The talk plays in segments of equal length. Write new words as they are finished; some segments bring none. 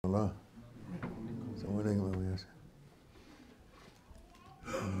Allah.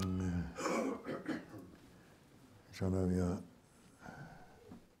 Inshallah, wir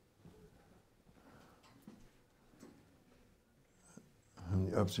haben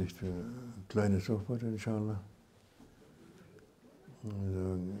die Absicht für ein kleines Sohbet, inshallah. Wir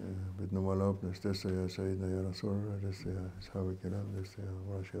sagen, mit einem Erlaubnis, das ist ja Sayyidina ya Rasulullah, das ist ja Ashab Kiram, das ist ja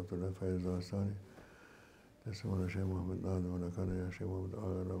Rashi Abdullah Faiz al-Astani, das ist ja Sheikh Muhammad Nadam, und da kann ja Sheikh Muhammad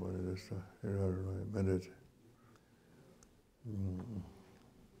al-Rahman, das ist ja Medet.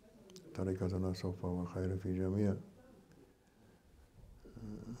 طريقتنا سوف والخير في جميع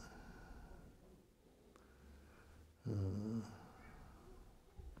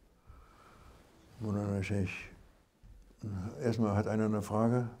Mulana Sheikh. Erstmal hat einer eine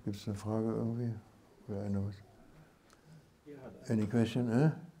Frage. Gibt es eine Frage irgendwie? Oder einer was? Any question?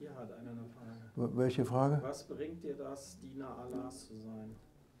 Hier hat einer eine Frage. Welche Frage? Was bringt dir das, Diener Allahs zu sein?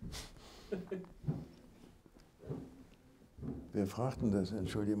 Wer fragt denn das?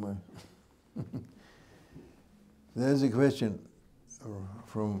 Entschuldige mal. There's a question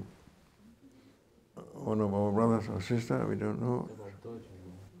from one of our brothers or sisters, we don't know.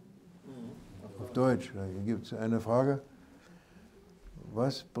 Auf Deutsch. Da gibt es eine Frage.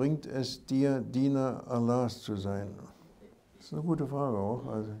 Was bringt es dir, Diener Allahs zu sein? Das ist eine gute Frage auch.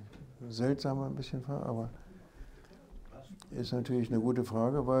 Also seltsam ein bisschen, aber ist natürlich eine gute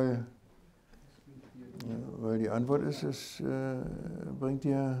Frage, weil die Antwort ist, es bringt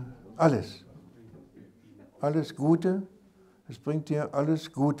dir alles. Alles Gute, es bringt dir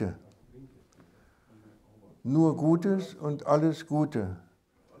alles Gute. Nur Gutes und alles Gute.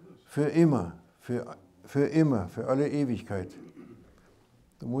 Für immer, für immer, für alle Ewigkeit.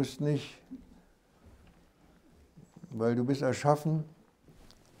 Du musst nicht, weil du bist erschaffen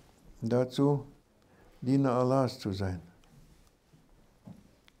dazu, Diener Allahs zu sein.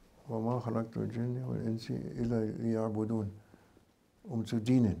 Um zu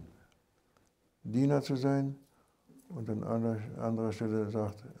dienen. Diener zu sein. Und an anderer Stelle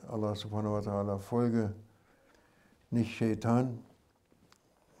sagt Allah subhanahu wa ta'ala, folge nicht Shaitan,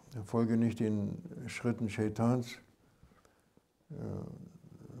 folge nicht den Schritten Shaitans.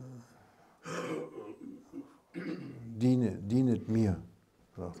 Dienet mir,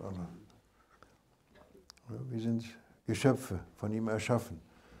 sagt Allah. Wir sind Geschöpfe, von ihm erschaffen.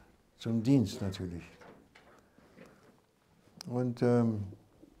 Zum Dienst natürlich. Und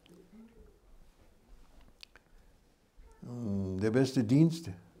der beste Dienst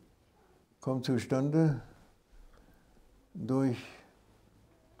kommt zustande durch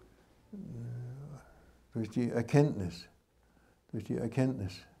die Erkenntnis. Durch die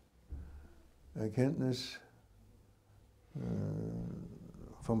Erkenntnis. Erkenntnis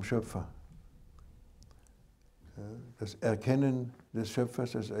vom Schöpfer. Das Erkennen des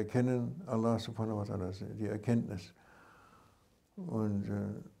Schöpfers, das Erkennen Allah subhanahu wa ta'ala, die Erkenntnis. Und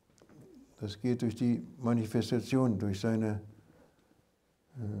das geht durch die Manifestation, durch seine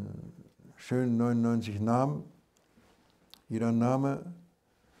schönen 99 Namen. Jeder Name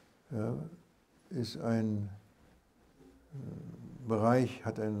ist ein Bereich,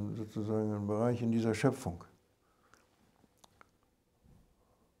 hat sozusagen einen Bereich in dieser Schöpfung.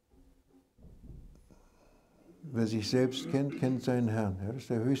 Wer sich selbst kennt, kennt seinen Herrn. Ja, das ist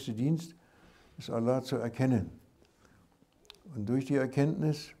der höchste Dienst, ist Allah zu erkennen. Und durch die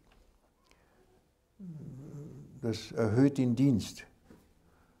Erkenntnis, das erhöht den Dienst.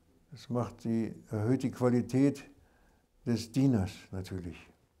 Das erhöht die Qualität des Dieners natürlich.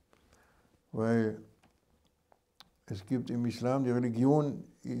 Weil es gibt im Islam die Religion,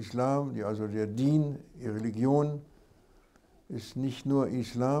 also der Dien, die Religion ist nicht nur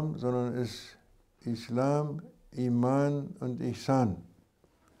Islam, sondern ist Islam, Iman und Ihsan.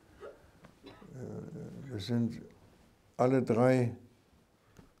 Das sind alle drei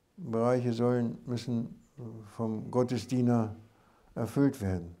Bereiche müssen vom Gottesdiener erfüllt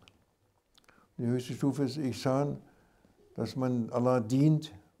werden. Die höchste Stufe ist Ihsan, dass man Allah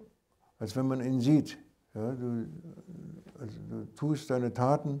dient, als wenn man ihn sieht. Ja, du tust deine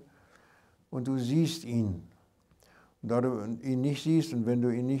Taten und du siehst ihn. Und da du ihn nicht siehst und wenn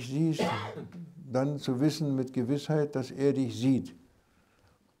du ihn nicht siehst, dann zu wissen mit Gewissheit, dass er dich sieht.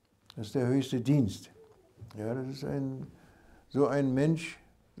 Das ist der höchste Dienst. Ja, das ist so ein Mensch,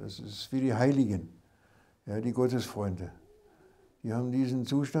 das ist wie die Heiligen, ja, die Gottesfreunde. Die haben diesen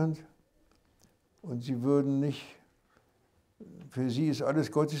Zustand und sie würden nicht, für sie ist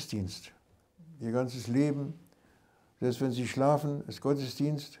alles Gottesdienst. Ihr ganzes Leben, selbst wenn sie schlafen, ist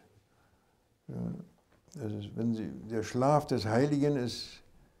Gottesdienst. Ja, der Schlaf des Heiligen ist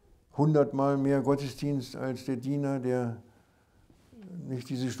 100-mal mehr Gottesdienst als der Diener, der nicht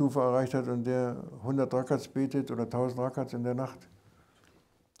diese Stufe erreicht hat und der 100 Rakats betet oder 1000 Rakats in der Nacht.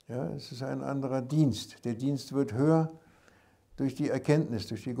 Ja, es ist ein anderer Dienst. Der Dienst wird höher durch die Erkenntnis,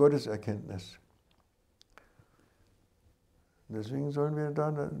 durch die Gotteserkenntnis. Deswegen sollen wir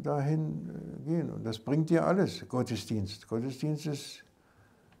dahin gehen. Und das bringt dir alles, Gottesdienst. Gottesdienst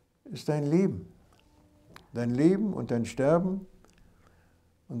ist dein Leben. Dein Leben und dein Sterben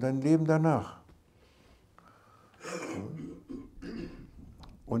und dein Leben danach.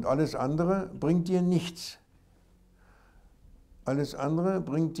 Und alles andere bringt dir nichts. Alles andere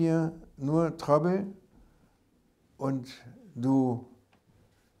bringt dir nur Trouble und du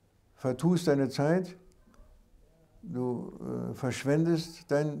vertust deine Zeit, du verschwendest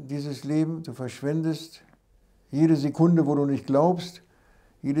dieses Leben, du verschwendest jede Sekunde, wo du nicht glaubst,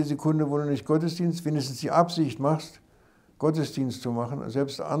 jede Sekunde, wo du nicht Gottesdienst, wenigstens die Absicht machst, Gottesdienst zu machen.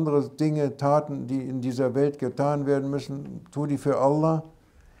 Selbst andere Dinge, Taten, die in dieser Welt getan werden müssen, tu die für Allah.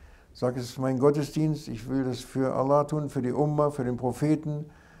 Sag, es ist mein Gottesdienst, ich will das für Allah tun, für die Umma, für den Propheten,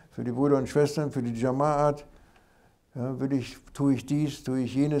 für die Brüder und Schwestern, für die Jama'at. Ja, tue ich dies, tue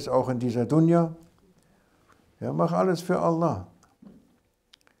ich jenes, auch in dieser Dunya. Ja, mach alles für Allah.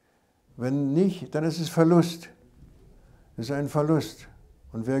 Wenn nicht, dann ist es Verlust. Es ist ein Verlust.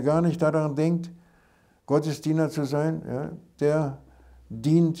 Und wer gar nicht daran denkt, Gottesdiener zu sein, ja, der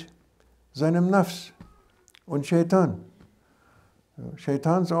dient seinem Nafs und Shaitan. Ja,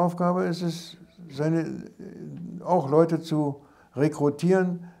 Shaitans Aufgabe ist es, auch Leute zu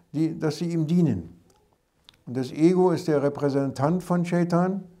rekrutieren, dass sie ihm dienen. Und das Ego ist der Repräsentant von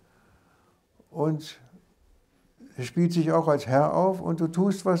Shaitan und er spielt sich auch als Herr auf und du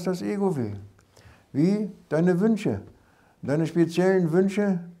tust, was das Ego will. Wie deine Wünsche, deine speziellen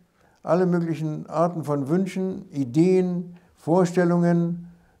Wünsche, alle möglichen Arten von Wünschen, Ideen, Vorstellungen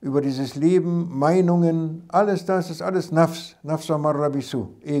über dieses Leben, Meinungen, alles das ist alles Nafs, Nafsa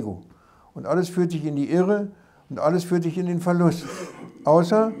Marrabisu, Ego. Und alles führt dich in die Irre und alles führt dich in den Verlust,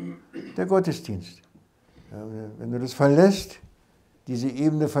 außer der Gottesdienst. Ja, wenn du das verlässt, diese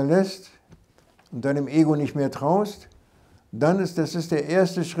Ebene verlässt und deinem Ego nicht mehr traust, dann ist das der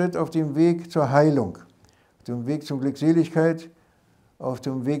erste Schritt auf dem Weg zur Heilung, auf dem Weg zur Glückseligkeit, auf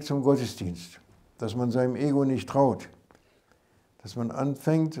dem Weg zum Gottesdienst, dass man seinem Ego nicht traut, dass man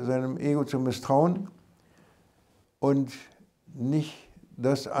anfängt, seinem Ego zu misstrauen und nicht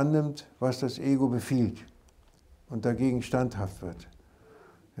das annimmt, was das Ego befiehlt und dagegen standhaft wird.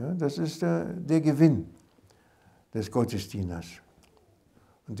 Ja, das ist der Gewinn des Gottesdieners.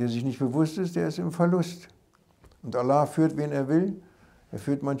 Und der sich nicht bewusst ist, der ist im Verlust. Und Allah führt, wen er will. Er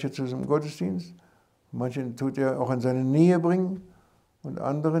führt manche zu seinem Gottesdienst, manche tut er auch in seine Nähe bringen und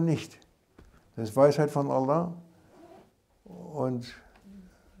andere nicht. Das ist Weisheit von Allah und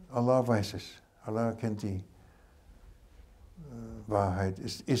Allah weiß es. Allah kennt die Wahrheit,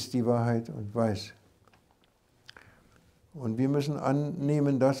 ist die Wahrheit und weiß. Und wir müssen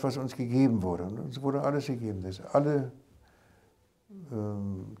annehmen das, was uns gegeben wurde. Und uns wurde alles gegeben. Das alle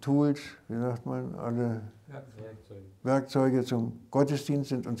Tools, wie sagt man, alle Werkzeuge zum Gottesdienst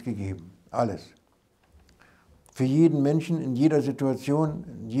sind uns gegeben. Alles. Für jeden Menschen, in jeder Situation,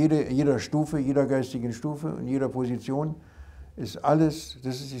 in jeder Stufe, jeder geistigen Stufe, in jeder Position ist alles,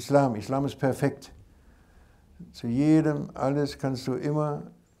 das ist Islam. Islam ist perfekt. Zu jedem, alles kannst du immer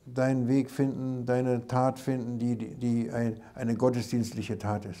deinen Weg finden, deine Tat finden, die eine gottesdienstliche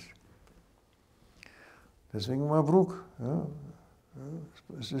Tat ist. Deswegen Mabruk. Ja,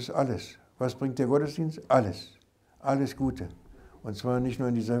 es ist alles. Was bringt der Gottesdienst? Alles. Alles Gute. Und zwar nicht nur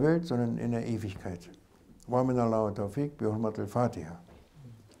in dieser Welt, sondern in der Ewigkeit. Wa min Allah wa tawfiq bi hurmat al-Fatiha.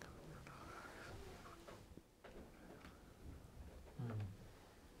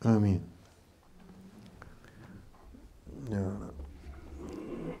 Amen. Yeah.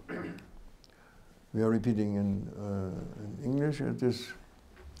 We are repeating in English. It is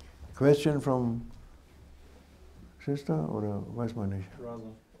question from sister, oder weiß man nicht?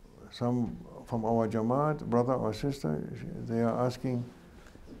 Brother. Some from our Jamaat, brother or sister, they are asking,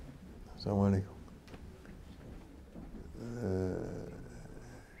 Assalamu alaikum.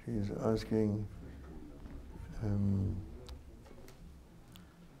 She is asking,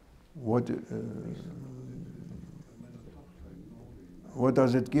 what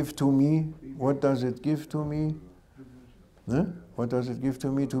does it give to me? What does it give to me? Huh? What does it give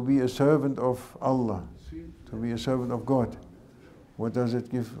to me to be a servant of Allah, to be a servant of God? What does it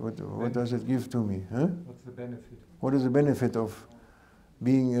give? What does it give to me? Huh? What's the benefit? What is the benefit of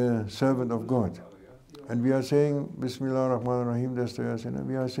being a servant of God? And we are saying, Bismillah ar-Rahman ar-Rahim,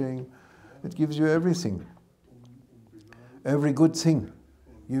 we are saying, it gives you everything. Every good thing.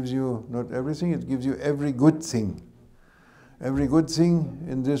 Gives you, not everything, it gives you every good thing. every good thing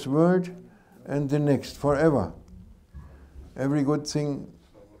in this world and the next, forever. Every good thing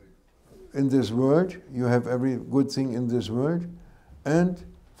in this world, you have every good thing in this world, and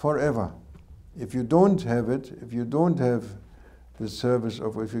forever. If you don't have it, if you don't have the service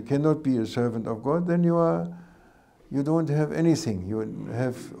of, if you cannot be a servant of God, then you don't have anything. You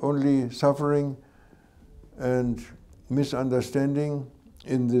have only suffering and misunderstanding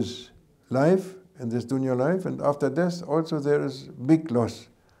in this life, in this dunya life, and after death also there is big loss,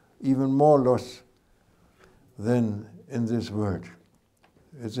 even more loss than in this world.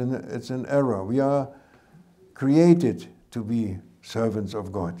 It's an error. We are created to be servants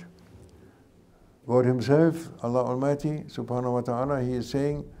of God. God Himself, Allah Almighty, Subhanahu wa Ta'ala, He is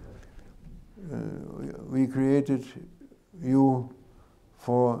saying, I created you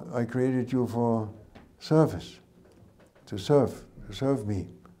for service, to serve me.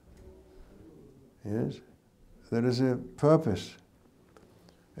 Yes? There is a purpose.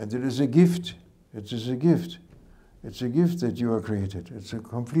 And it is a gift. It is a gift. It's a gift that you are created. It's a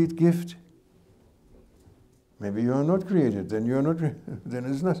complete gift. Maybe you are not created, then you are not, then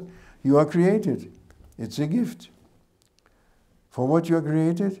it's not. You are created. It's a gift. For what you are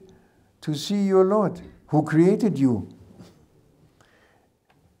created? To see your Lord, who created you.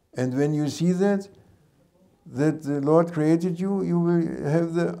 And when you see that the Lord created you, you will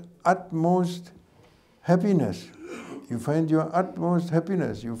have the utmost happiness. You find your utmost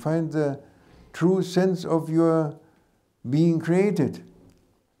happiness. You find the true sense of your being created.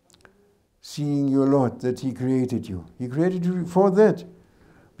 Seeing your Lord, that He created you. He created you for that.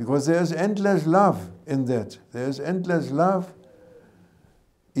 Because there is endless love in that. There is endless love,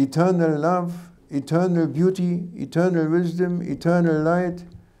 eternal beauty, eternal wisdom, eternal light,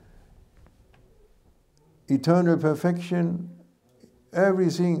 eternal perfection,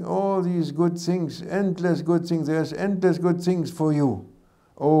 everything, all these good things, endless good things. There's endless good things for you,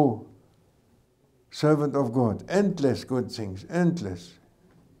 oh servant of God. Endless good things, endless,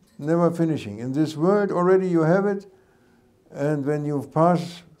 never finishing. In this world already you have it, and when you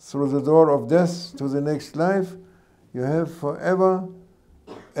pass through the door of death to the next life, you have forever,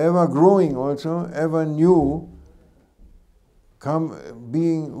 ever growing also, ever new,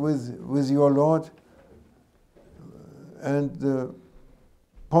 being with your Lord. And the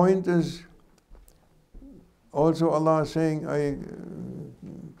point is also Allah saying, I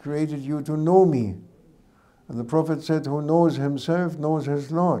created you to know me. And the Prophet said, who knows himself knows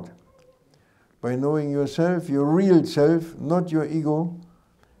his Lord. By knowing yourself, your real self, not your ego,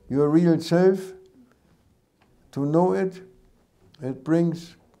 your real self, to know it, it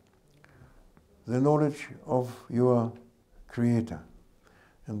brings the knowledge of your Creator.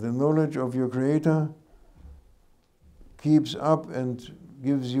 And the knowledge of your Creator keeps up and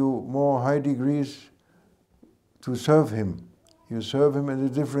gives you more high degrees to serve Him. You serve Him in a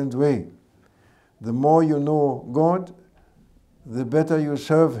different way. The more you know God, the better you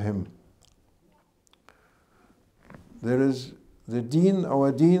serve Him. There is the deen,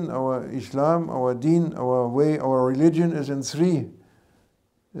 our Islam, our deen, our way, our religion is in three.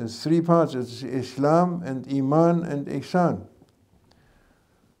 There's three parts. It's Islam and Iman and Ihsan.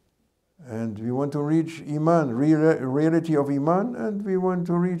 And we want to reach Iman, reality of Iman, and we want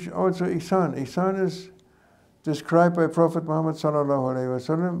to reach also Ihsan. Ihsan is described by Prophet Muhammad sallallahu alaihi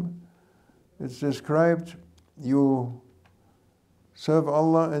wasallam. It's described, you serve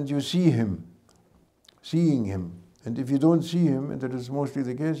Allah and you see Him, seeing Him. And if you don't see Him, and that is mostly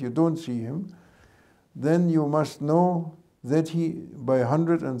the case, you don't see Him, then you must know that He, by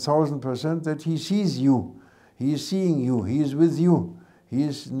 100 and 1000%, that He sees you. He is seeing you. He is with you. He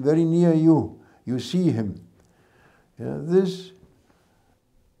is very near you. You see Him. Yeah, this,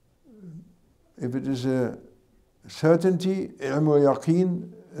 if it is a certainty, ilm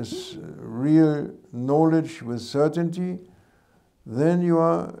al-yaqeen, is real knowledge with certainty, then you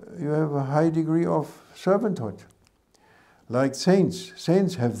have a high degree of servanthood. Like saints.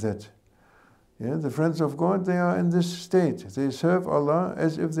 Saints have that. Yeah, the friends of God, they are in this state. They serve Allah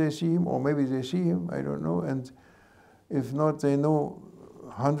as if they see Him, or maybe they see Him, I don't know. And if not, they know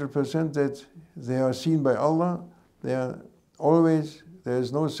 100% that they are seen by Allah. They are always, there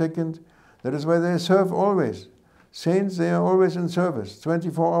is no second. That is why they serve always. Saints, they are always in service,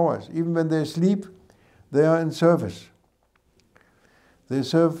 24 hours. Even when they sleep, they are in service. They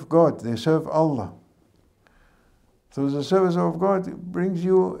serve God, they serve Allah. So the service of God brings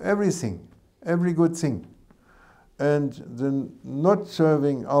you everything, every good thing. And the not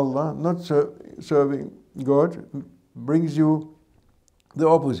serving Allah, not serving God, brings you the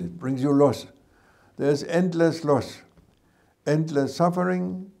opposite, brings you loss. There's endless loss, endless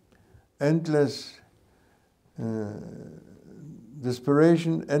suffering, endless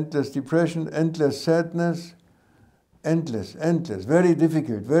desperation, endless depression, endless sadness, endless, very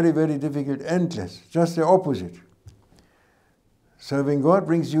difficult, very difficult, endless, just the opposite. Serving God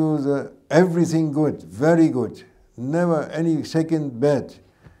brings you everything good, very good, never any second bad.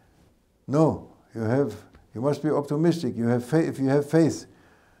 No, you must be optimistic. You have faith. If you have faith,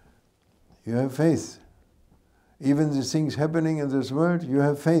 you have faith. Even the things happening in this world, you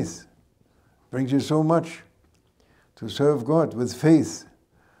have faith. Brings you so much to serve God with faith.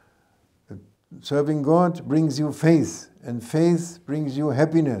 Serving God brings you faith, and faith brings you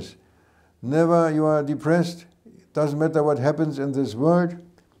happiness. Never you are depressed. It doesn't matter what happens in this world.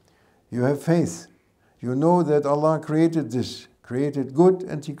 You have faith. You know that Allah created this, created good,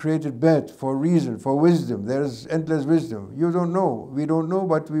 and He created bad for reason, for wisdom. There is endless wisdom. You don't know. We don't know,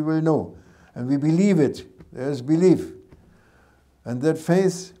 but we will know. And we believe it. There is belief. And that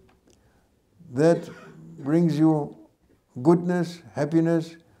faith, that brings you goodness,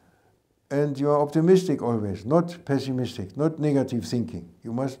 happiness, and you are optimistic always, not pessimistic, not negative thinking.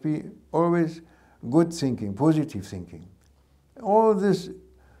 You must be always good thinking, positive thinking. All this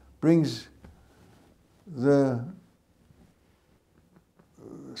brings the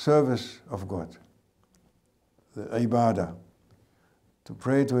service of God, the ibadah, to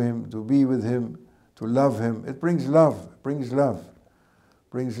pray to Him, to be with Him, to love Him. It brings love,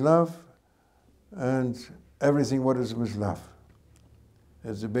 and everything what is with love.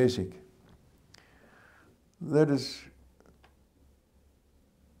 That's the basic. That is,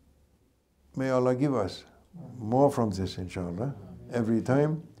 may Allah give us more from this, inshallah, every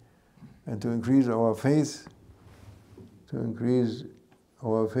time, and to increase our faith, and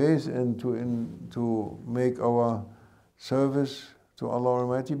to make our service to Allah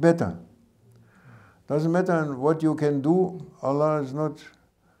Almighty better. Doesn't matter what you can do, Allah is not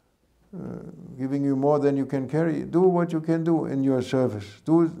giving you more than you can carry. Do what you can do in your service.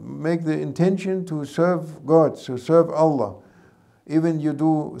 Make the intention to serve God, to serve Allah. Even you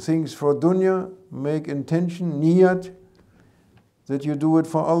do things for dunya, make intention, niyat, that you do it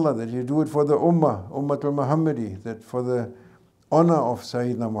for Allah, that you do it for the Ummatul Muhammadi, that for the honor of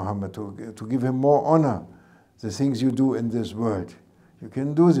Sayyidina Muhammad, to give him more honor, the things you do in this world. You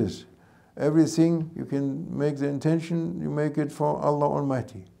can do this. Everything you can make the intention, you make it for Allah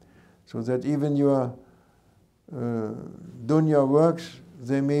Almighty. So that even your dunya works,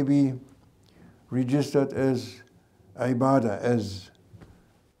 they may be registered as ibadah, as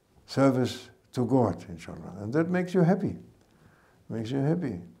service to God, inshallah. And that makes you happy. Makes you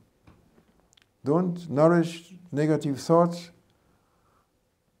happy. Don't nourish negative thoughts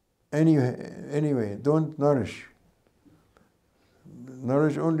anyway. Don't nourish.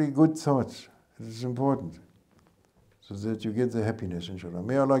 Nourish only good thoughts. It is important. So that you get the happiness, inshallah.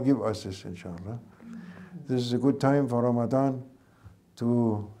 May Allah give us this, inshallah. This is a good time for Ramadan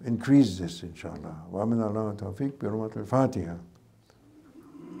to increase this, inshallah. Wa min Allah tawfiq bi hurmatil Fatiha.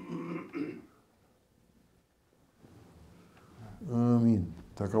 Ameen.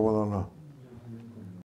 Taqabbal Allah.